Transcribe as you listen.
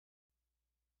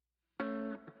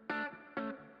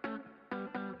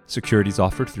Securities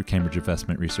offered through Cambridge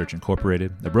Investment Research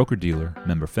Incorporated, a broker-dealer,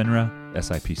 member FINRA,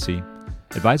 SIPC.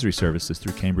 Advisory services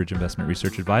through Cambridge Investment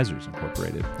Research Advisors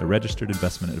Incorporated, a registered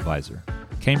investment advisor.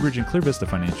 Cambridge and Clear Vista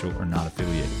Financial are not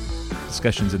affiliated.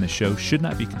 Discussions in this show should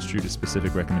not be construed as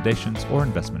specific recommendations or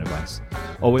investment advice.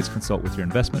 Always consult with your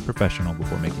investment professional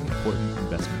before making important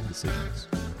investment decisions.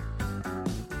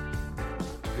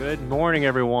 Good morning,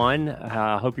 everyone.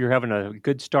 I hope you're having a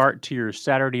good start to your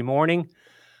Saturday morning.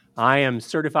 I am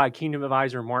Certified Kingdom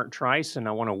Advisor Mark Trice, and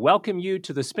I want to welcome you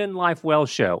to the Spend Life Well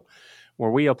Show,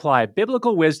 where we apply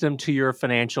biblical wisdom to your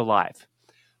financial life.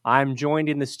 I'm joined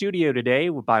in the studio today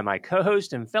by my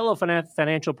co-host and fellow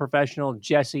financial professional,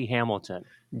 Jesse Hamilton.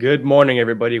 Good morning,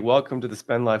 everybody. Welcome to the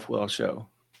Spend Life Well Show.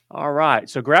 All right,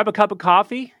 so grab a cup of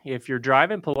coffee. If you're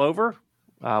driving, pull over.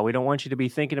 We don't want you to be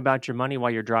thinking about your money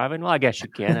while you're driving. Well, I guess you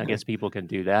can. I guess people can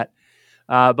do that.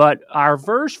 But our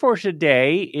verse for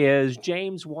today is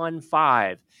James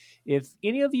 1:5. If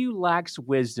any of you lacks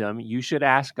wisdom, you should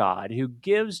ask God, who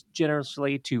gives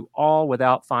generously to all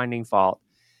without finding fault,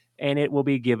 and it will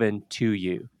be given to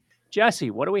you.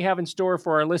 Jesse, what do we have in store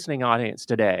for our listening audience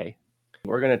today?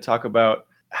 We're going to talk about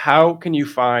how can you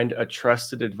find a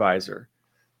trusted advisor.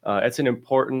 It's an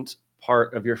important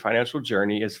part of your financial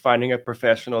journey is finding a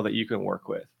professional that you can work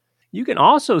with. You can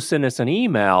also send us an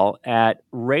email at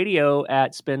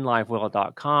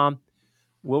radio@spendlifewell.com.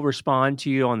 We'll respond to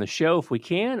you on the show if we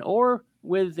can, or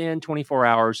within 24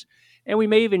 hours. And we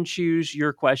may even choose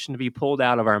your question to be pulled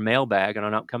out of our mailbag on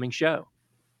an upcoming show.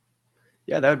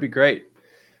 Yeah, that would be great.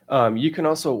 You can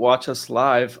also watch us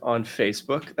live on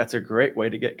Facebook. That's a great way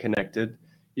to get connected.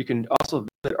 You can also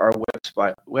visit our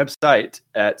website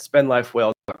at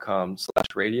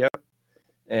spendlifewell.com/radio.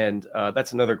 And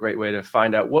that's another great way to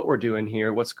find out what we're doing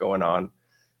here, what's going on.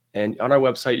 And on our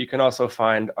website, you can also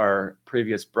find our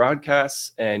previous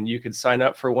broadcasts, and you can sign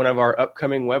up for one of our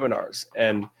upcoming webinars.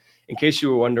 And in case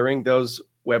you were wondering, those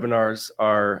webinars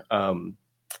are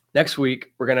next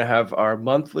week. We're going to have our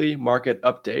monthly market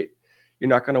update. You're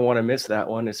not going to want to miss that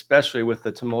one, especially with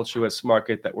the tumultuous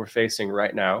market that we're facing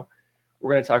right now.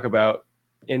 We're going to talk about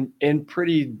in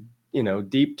pretty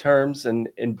deep terms and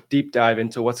deep dive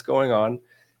into what's going on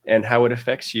and how it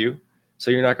affects you. So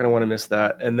you're not going to want to miss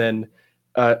that. And then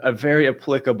a very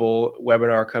applicable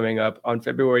webinar coming up on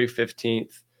February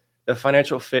 15th, the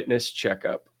Financial Fitness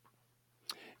Checkup.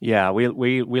 Yeah,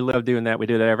 we love doing that. We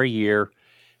do that every year.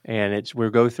 And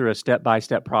we'll go through a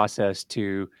step-by-step process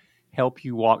to help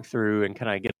you walk through and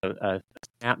kind of get a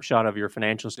snapshot of your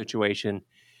financial situation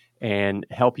and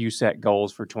help you set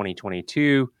goals for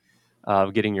 2022.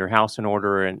 Of getting your house in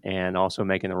order and also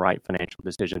making the right financial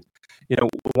decisions.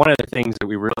 One of the things that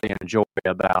we really enjoy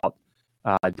about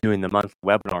doing the monthly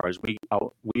webinar is we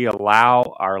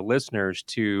allow our listeners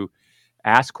to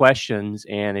ask questions,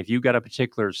 and if you've got a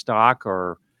particular stock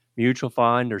or mutual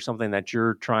fund or something that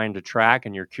you're trying to track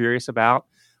and you're curious about,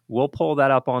 we'll pull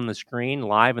that up on the screen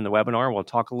live in the webinar. We'll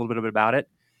talk a little bit about it.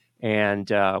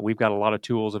 And we've got a lot of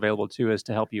tools available to us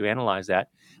to help you analyze that.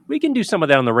 We can do some of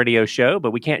that on the radio show,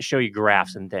 but we can't show you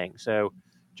graphs and things. So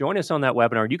join us on that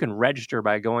webinar. You can register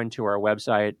by going to our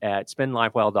website at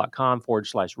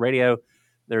spendlifewell.com/radio.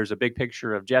 There's a big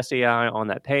picture of Jesse on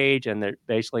that page, and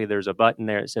there's a button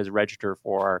there that says register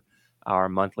for our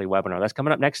monthly webinar. That's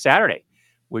coming up next Saturday,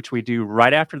 which we do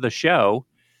right after the show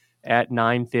at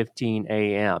 9:15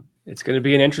 a.m. It's going to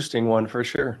be an interesting one for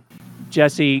sure.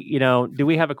 Jesse, do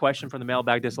we have a question from the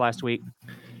mailbag this last week?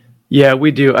 Yeah,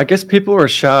 we do. I guess people are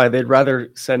shy. They'd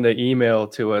rather send an email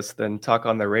to us than talk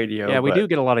on the radio. Yeah, we do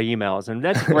get a lot of emails, and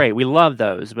that's great. We love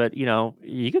those. But,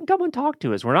 you can come and talk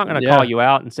to us. We're not going to call you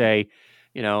out and say,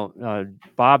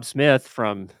 Bob Smith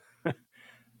from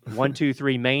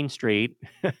 123 Main Street.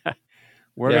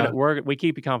 We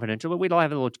keep it confidential, but we'd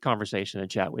have a little conversation and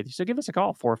chat with you. So give us a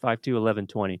call,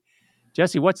 452-1120.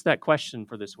 Jesse, what's that question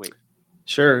for this week?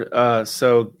 Sure.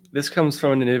 So this comes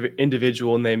from an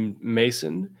individual named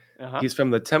Mason. Uh-huh. He's from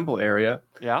the Temple area.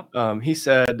 Yeah. He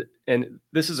said, and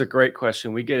this is a great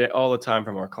question. We get it all the time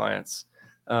from our clients.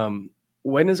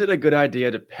 When is it a good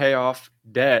idea to pay off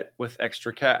debt with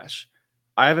extra cash?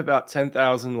 I have about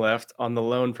 $10,000 left on the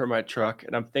loan for my truck,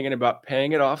 and I'm thinking about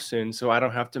paying it off soon so I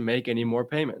don't have to make any more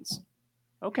payments.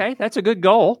 Okay, that's a good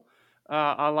goal.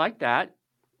 I like that.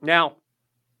 Now,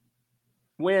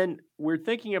 when we're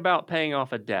thinking about paying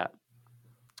off a debt,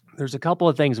 there's a couple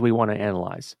of things we want to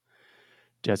analyze,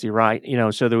 Jesse, right?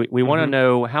 So that we want to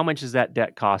know how much is that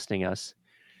debt costing us.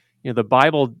 The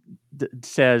Bible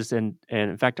says, and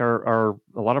in fact, a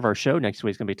lot of our show next week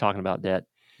is going to be talking about debt.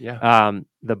 Yeah.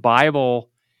 The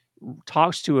Bible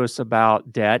talks to us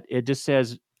about debt. It just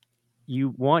says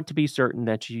you want to be certain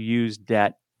that you use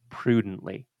debt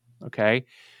prudently. Okay.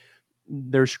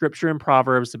 There's scripture in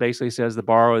Proverbs that basically says the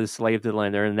borrower is slave to the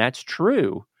lender. And that's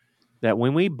true, that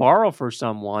when we borrow for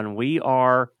someone, we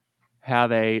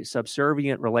have a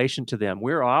subservient relation to them.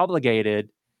 We're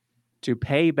obligated to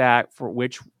pay back for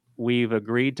which we've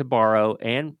agreed to borrow,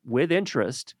 and with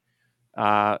interest,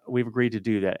 we've agreed to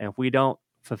do that. And if we don't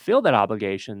fulfill that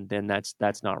obligation, then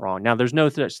that's not wrong. Now, there's no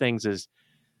such things as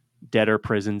debtor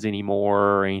prisons anymore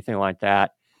or anything like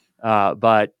that,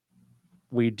 but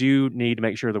we do need to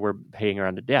make sure that we're paying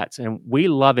around the debts. And we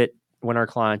love it when our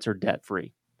clients are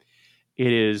debt-free.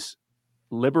 It is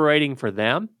liberating for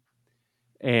them,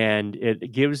 and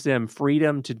it gives them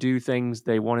freedom to do things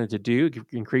they wanted to do. It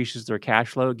increases their cash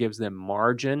flow, gives them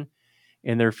margin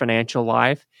in their financial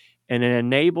life, and it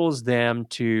enables them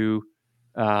to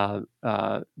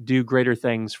do greater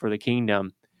things for the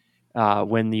kingdom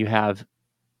when you have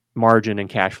margin and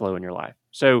cash flow in your life.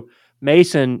 So,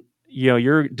 Mason,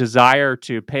 your desire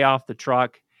to pay off the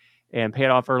truck and pay it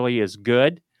off early is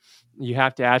good. You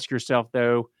have to ask yourself,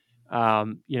 though,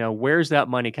 where's that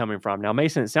money coming from? Now,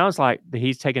 Mason, it sounds like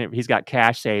he's got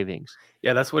cash savings.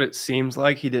 Yeah, that's what it seems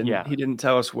like. He didn't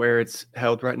tell us where it's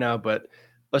held right now, but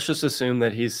let's just assume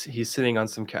that he's sitting on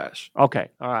some cash. Okay.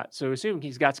 All right. So assume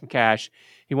he's got some cash.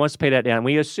 He wants to pay that down.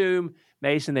 We assume,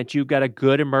 Mason, that you've got a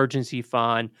good emergency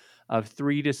fund of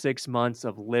 3 to 6 months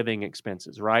of living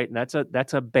expenses, right? And that's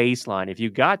a baseline. If you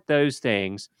got those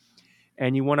things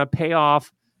and you want to pay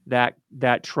off that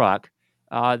truck,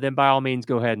 then by all means,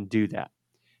 go ahead and do that.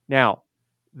 Now,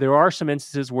 there are some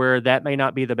instances where that may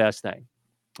not be the best thing.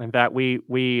 In fact,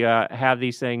 we have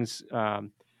these things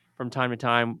from time to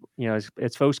time.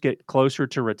 As folks get closer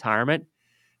to retirement,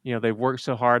 they've worked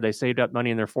so hard, they saved up money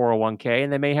in their 401k,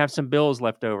 and they may have some bills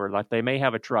left over. Like they may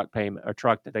have a truck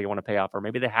that they want to pay off, or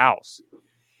maybe the house.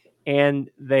 And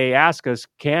they ask us,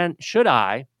 should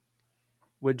I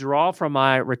withdraw from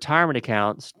my retirement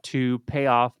accounts to pay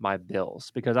off my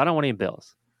bills? Because I don't want any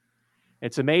bills.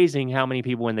 It's amazing how many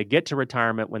people, when they get to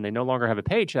retirement, when they no longer have a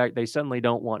paycheck, they suddenly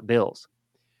don't want bills.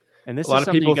 And this a lot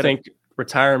of people think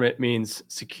retirement means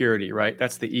security, right?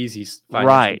 That's the easy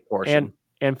financial portion.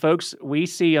 And folks, we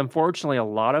see, unfortunately, a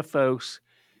lot of folks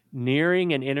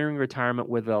nearing and entering retirement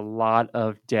with a lot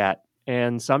of debt.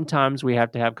 And sometimes we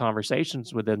have to have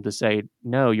conversations with them to say,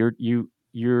 no, you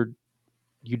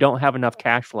don't have enough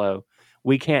cash flow.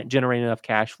 We can't generate enough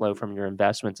cash flow from your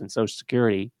investments in Social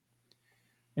Security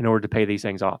in order to pay these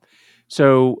things off.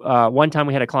 So one time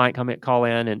we had a client come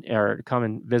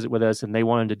and visit with us, and they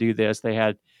wanted to do this. They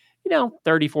had $30,000,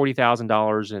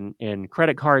 $40,000 in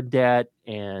credit card debt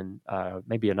and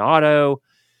maybe an auto.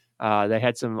 They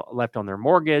had some left on their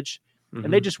mortgage,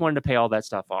 and they just wanted to pay all that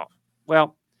stuff off.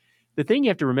 Well, the thing you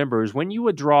have to remember is when you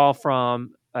withdraw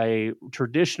from a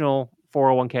traditional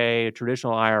 401k, a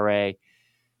traditional IRA,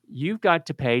 you've got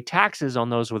to pay taxes on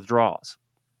those withdrawals.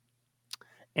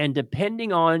 And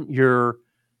depending on your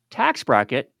tax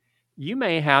bracket, you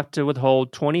may have to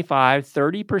withhold 25,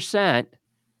 30%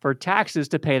 for taxes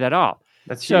to pay that off.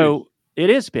 That's so huge. It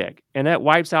is big, and that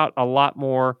wipes out a lot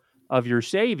more of your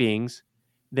savings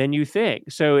than you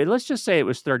think. So let's just say it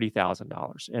was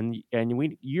 $30,000,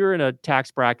 and you're in a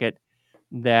tax bracket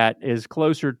that is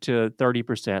closer to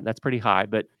 30%. That's pretty high,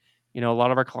 but a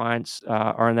lot of our clients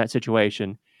are in that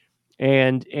situation,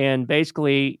 and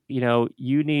basically,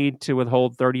 you need to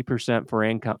withhold 30% for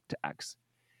income tax.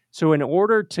 So in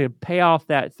order to pay off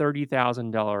that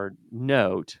 $30,000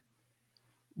 note,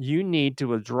 you need to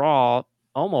withdraw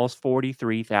almost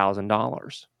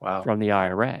 $43,000 from the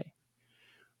IRA.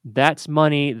 That's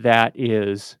money that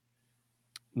is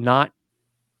not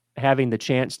having the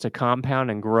chance to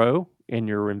compound and grow in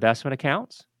your investment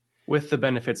accounts. With the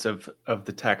benefits of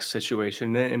the tax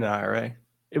situation in the IRA.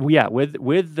 Yeah,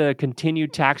 with the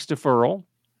continued tax deferral.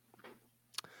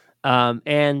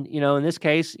 And, in this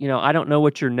case, I don't know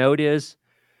what your note is,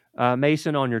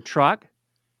 Mason, on your truck.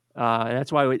 And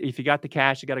that's why if you got the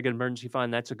cash, you got a good emergency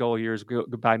fund, that's a goal of yours.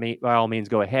 By all means,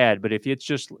 go ahead. But if it's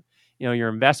just, your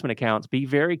investment accounts, be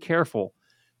very careful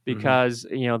because,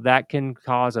 that can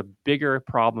cause a bigger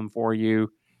problem for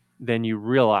you than you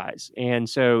realize. And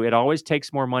so it always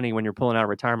takes more money when you're pulling out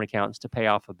retirement accounts to pay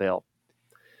off a bill.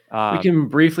 We can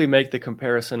briefly make the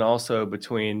comparison also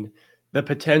between the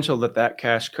potential that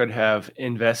cash could have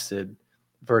invested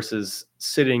versus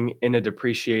sitting in a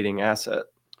depreciating asset.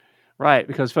 Right,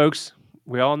 because folks,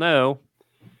 we all know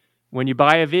when you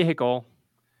buy a vehicle,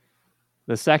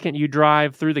 the second you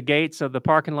drive through the gates of the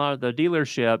parking lot of the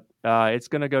dealership, it's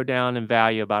going to go down in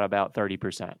value about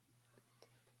 30%.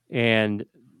 And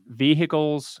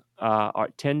vehicles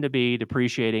tend to be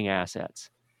depreciating assets.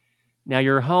 Now,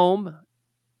 your home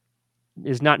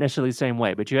is not necessarily the same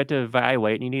way, but you have to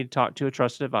evaluate, and you need to talk to a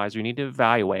trusted advisor. You need to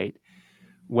evaluate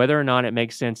whether or not it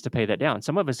makes sense to pay that down.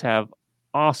 Some of us have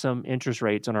awesome interest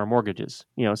rates on our mortgages.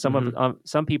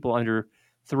 Some people under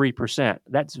 3%.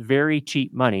 That's very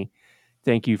cheap money.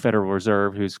 Thank you, Federal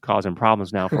Reserve, who's causing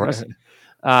problems now for us.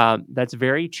 That's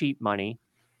very cheap money,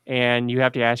 and you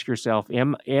have to ask yourself: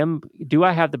 do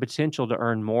I have the potential to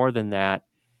earn more than that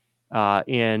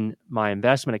in my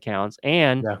investment accounts?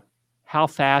 And how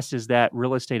fast is that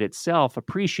real estate itself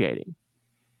appreciating?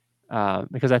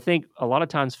 Because I think a lot of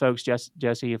times,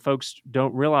 Jesse, folks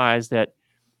don't realize that,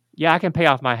 I can pay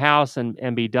off my house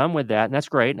and be done with that, and that's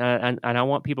great, and I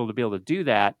want people to be able to do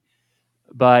that,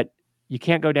 but you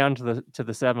can't go down to the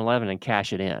 7-Eleven and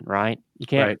cash it in, right? You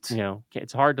can't,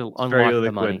 it's hard to unlock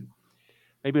the money.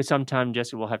 Maybe sometime,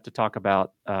 Jesse, we'll have to talk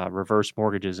about reverse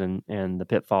mortgages and the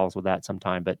pitfalls with that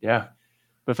sometime. But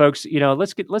folks,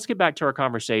 let's get back to our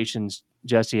conversations,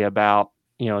 Jesse, about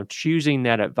choosing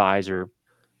that advisor.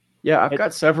 Yeah, I've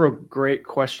got several great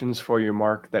questions for you,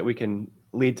 Mark, that we can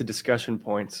lead to discussion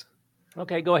points.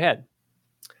 Okay, go ahead.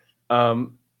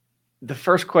 The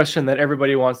first question that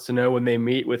everybody wants to know when they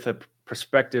meet with a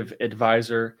prospective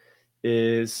advisor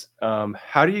is,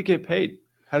 how do you get paid?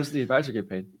 How does the advisor get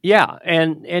paid? Yeah,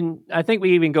 and I think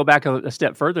we even go back a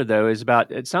step further, though, is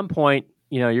about at some point,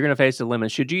 you're going to face a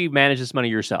limit. Should you manage this money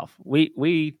yourself? We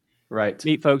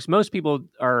meet folks. Most people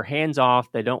are hands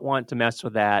off. They don't want to mess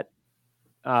with that.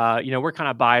 We're kind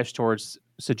of biased towards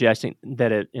suggesting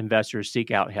that investors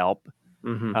seek out help.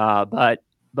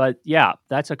 But yeah,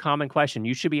 that's a common question.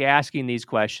 You should be asking these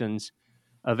questions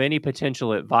of any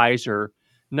potential advisor.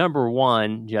 Number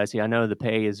one, Jesse, I know the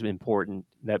pay is important,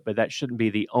 but that shouldn't be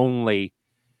the only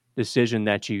decision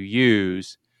that you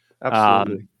use.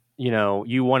 Absolutely.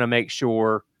 You want to make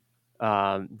sure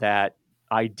that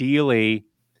ideally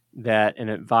that an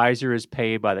advisor is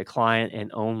paid by the client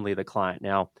and only the client.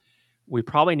 Now, we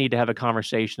probably need to have a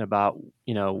conversation about,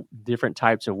 different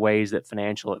types of ways that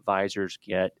financial advisors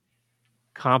get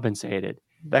compensated.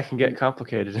 That can get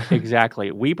complicated.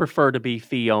 Exactly. We prefer to be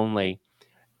fee only.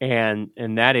 And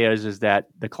that is that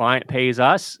the client pays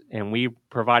us and we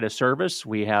provide a service.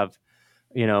 We have,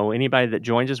 anybody that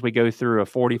joins us, we go through a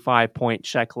 45-point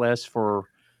checklist for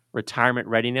retirement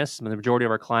readiness. The majority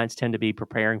of our clients tend to be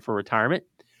preparing for retirement.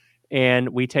 And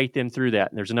we take them through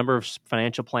that. And there's a number of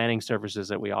financial planning services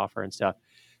that we offer and stuff.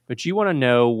 But you want to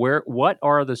know what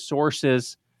are the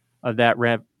sources of that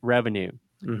revenue.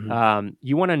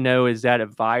 You want to know, is that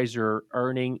advisor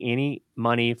earning any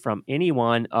money from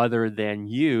anyone other than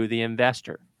you, the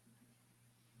investor?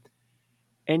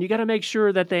 And you got to make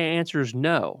sure that the answer is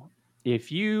no.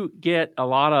 If you get a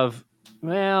lot of,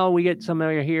 we get some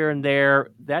here and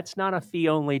there, that's not a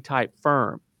fee-only type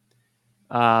firm.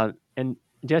 And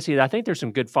Jesse, I think there's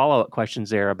some good follow-up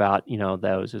questions there about,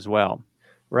 those as well.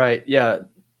 Right. Yeah.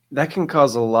 That can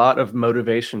cause a lot of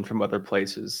motivation from other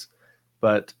places,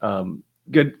 but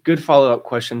good follow-up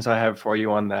questions I have for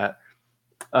you on that.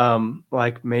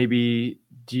 Like maybe,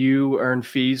 do you earn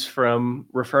fees from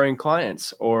referring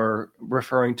clients or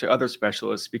referring to other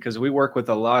specialists? Because we work with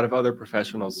a lot of other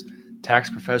professionals, tax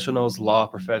professionals, law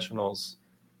professionals.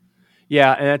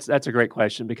 Yeah, and that's a great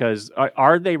question, because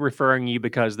are they referring you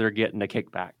because they're getting a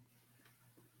kickback?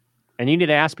 And you need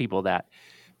to ask people that.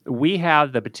 We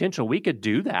have the potential, we could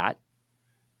do that,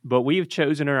 but we've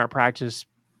chosen in our practice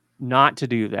not to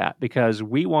do that because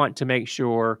we want to make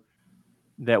sure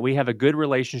that we have a good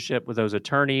relationship with those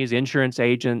attorneys, insurance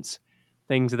agents,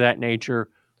 things of that nature.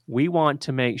 We want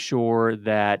to make sure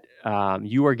that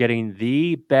you are getting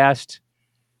the best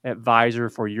advisor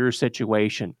for your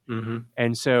situation.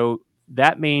 And so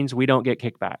that means we don't get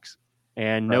kickbacks,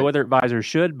 and no other advisor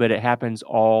should, but it happens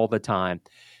all the time.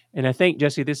 And I think,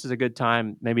 Jesse, this is a good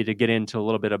time maybe to get into a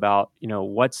little bit about,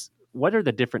 what are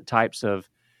the different types of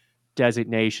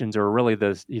designations, or really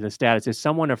the status. Is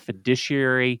someone a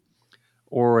fiduciary,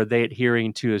 or are they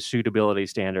adhering to a suitability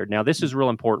standard? Now, this is real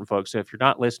important, folks. So if you're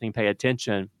not listening, pay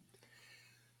attention.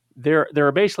 There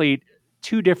are basically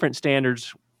two different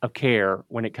standards of care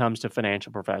when it comes to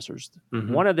financial professors.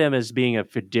 One of them is being a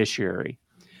fiduciary.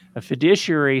 A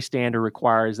fiduciary standard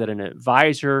requires that an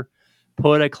advisor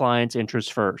put a client's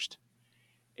interest first.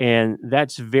 And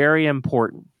that's very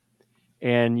important.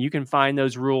 And you can find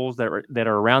those rules that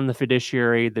are around the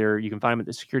fiduciary. You can find them at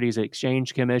the Securities and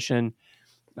Exchange Commission.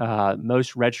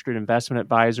 Most registered investment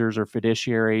advisors are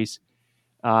fiduciaries.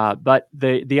 But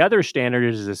the other standard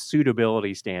is a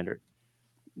suitability standard.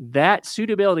 That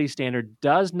suitability standard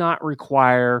does not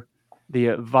require the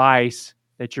advice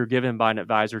that you're given by an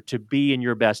advisor to be in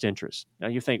your best interest. Now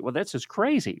you think, well, that's just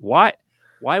crazy. Why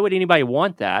would anybody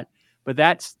want that? but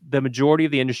that's the majority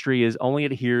of the industry is only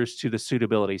adheres to the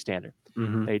suitability standard.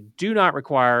 Mm-hmm. They do not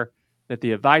require that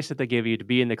the advice that they give you to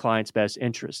be in the client's best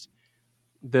interest.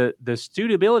 The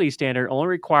suitability standard only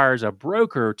requires a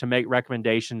broker to make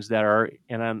recommendations that are,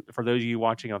 and for those of you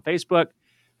watching on Facebook,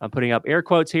 I'm putting up air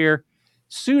quotes here,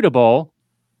 suitable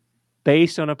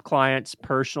based on a client's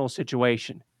personal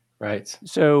situation. Right.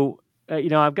 So,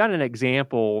 I've got an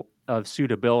example of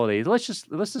suitability. Let's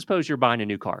suppose you're buying a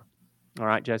new car. All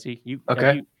right, Jesse, you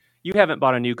haven't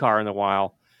bought a new car in a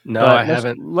while. No, I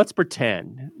haven't. Let's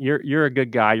pretend you're a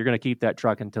good guy. You're going to keep that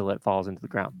truck until it falls into the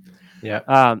ground.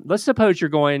 Yeah. Let's suppose you're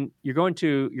going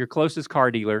to your closest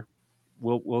car dealer.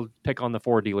 We'll pick on the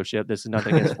Ford dealership. This is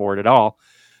nothing against Ford at all.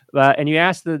 And you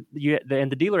ask the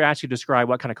dealer asks you to describe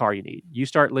what kind of car you need. You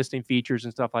start listing features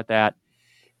and stuff like that.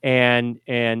 And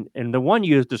the one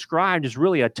you described is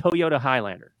really a Toyota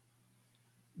Highlander.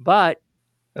 But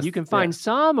you can find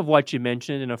some of what you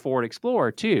mentioned in a Ford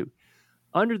Explorer too.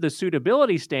 Under the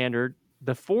suitability standard,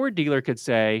 the Ford dealer could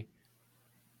say,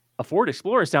 a Ford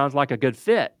Explorer sounds like a good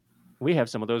fit. We have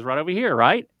some of those right over here,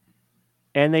 right?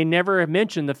 And they never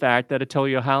mentioned the fact that a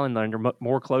Toyota Highlander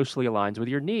more closely aligns with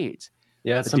your needs.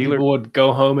 Yeah, some people would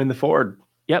go home in the Ford.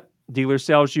 Yep. Dealer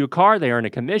sells you a car. They earn a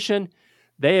commission.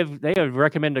 They have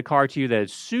recommended a car to you that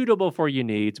is suitable for your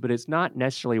needs, but it's not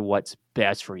necessarily what's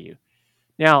best for you.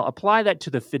 Now, apply that to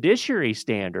the fiduciary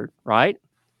standard, right?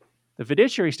 The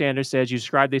fiduciary standard says you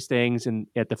describe these things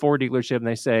at the Ford dealership, and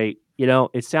they say,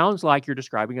 it sounds like you're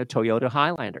describing a Toyota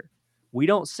Highlander. We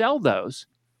don't sell those.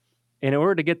 In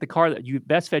order to get the car that you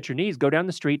best fit your needs, go down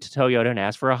the street to Toyota and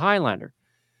ask for a Highlander.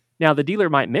 Now, the dealer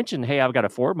might mention, hey, I've got a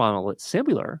Ford model that's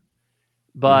similar,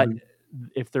 but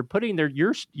if they're putting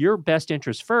your best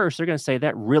interest first, they're going to say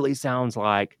that really sounds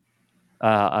like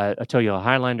a Toyota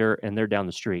Highlander, and they're down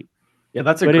the street. Yeah,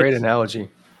 that's a great analogy.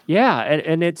 Yeah,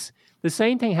 and it's the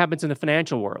same thing happens in the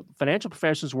financial world. Financial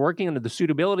professionals working under the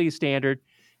suitability standard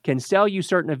can sell you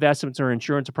certain investments or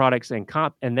insurance products, and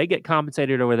they get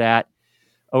compensated over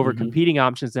competing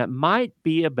options that might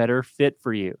be a better fit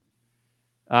for you.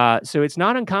 So it's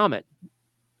not uncommon.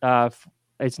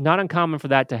 It's not uncommon for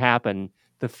that to happen.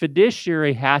 The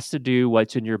fiduciary has to do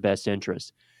what's in your best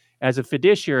interest. As a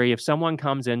fiduciary, if someone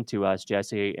comes into us,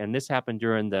 Jesse, and this happened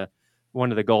during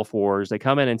one of the Gulf Wars, they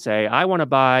come in and say, I want to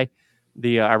buy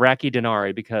the Iraqi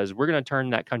dinar because we're going to turn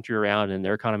that country around and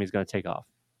their economy is going to take off.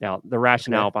 Now, the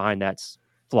rationale behind that's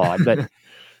flawed,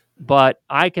 but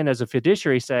I can, as a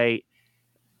fiduciary, say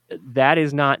that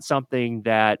is not something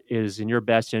that is in your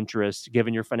best interest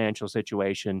given your financial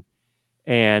situation,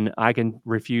 and I can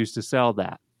refuse to sell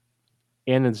that.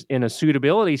 In a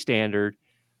suitability standard,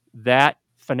 that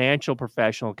financial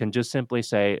professional can just simply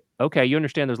say, okay, you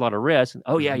understand there's a lot of risk.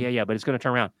 Oh, yeah, but it's going to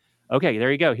turn around. Okay,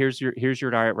 there you go. Here's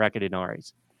your Iraqi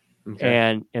dinars.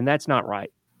 Okay. And that's not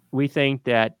right. We think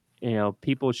that,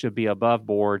 people should be above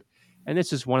board. And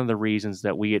this is one of the reasons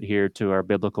that we adhere to our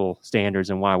biblical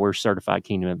standards and why we're certified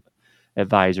kingdom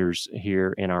advisors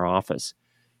here in our office.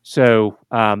 So,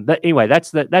 but anyway,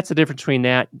 that's the difference between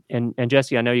that. And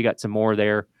Jesse, I know you got some more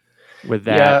there with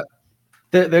that.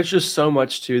 Yeah, there's just so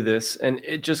much to this. And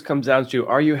it just comes down to,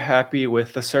 are you happy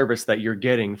with the service that you're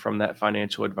getting from that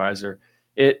financial advisor?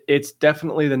 It's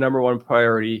definitely the number one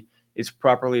priority is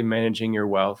properly managing your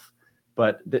wealth.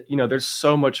 But, there's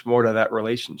so much more to that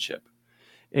relationship.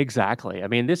 Exactly. I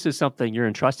mean, this is something you're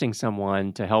entrusting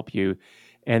someone to help you,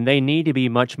 and they need to be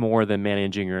much more than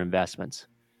managing your investments.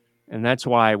 And that's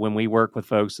why when we work with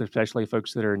folks, especially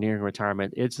folks that are nearing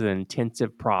retirement, it's an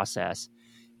intensive process.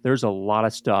 There's a lot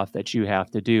of stuff that you have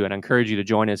to do. And I encourage you to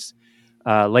join us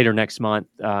later next month,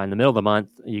 in the middle of the month.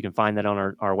 You can find that on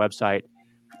our website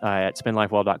at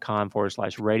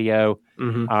spendlifewell.com/radio.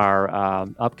 Our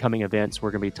upcoming events,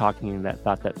 we're going to be talking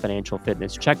about that financial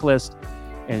fitness checklist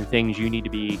and things you need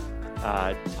to be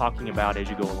talking about as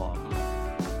you go along.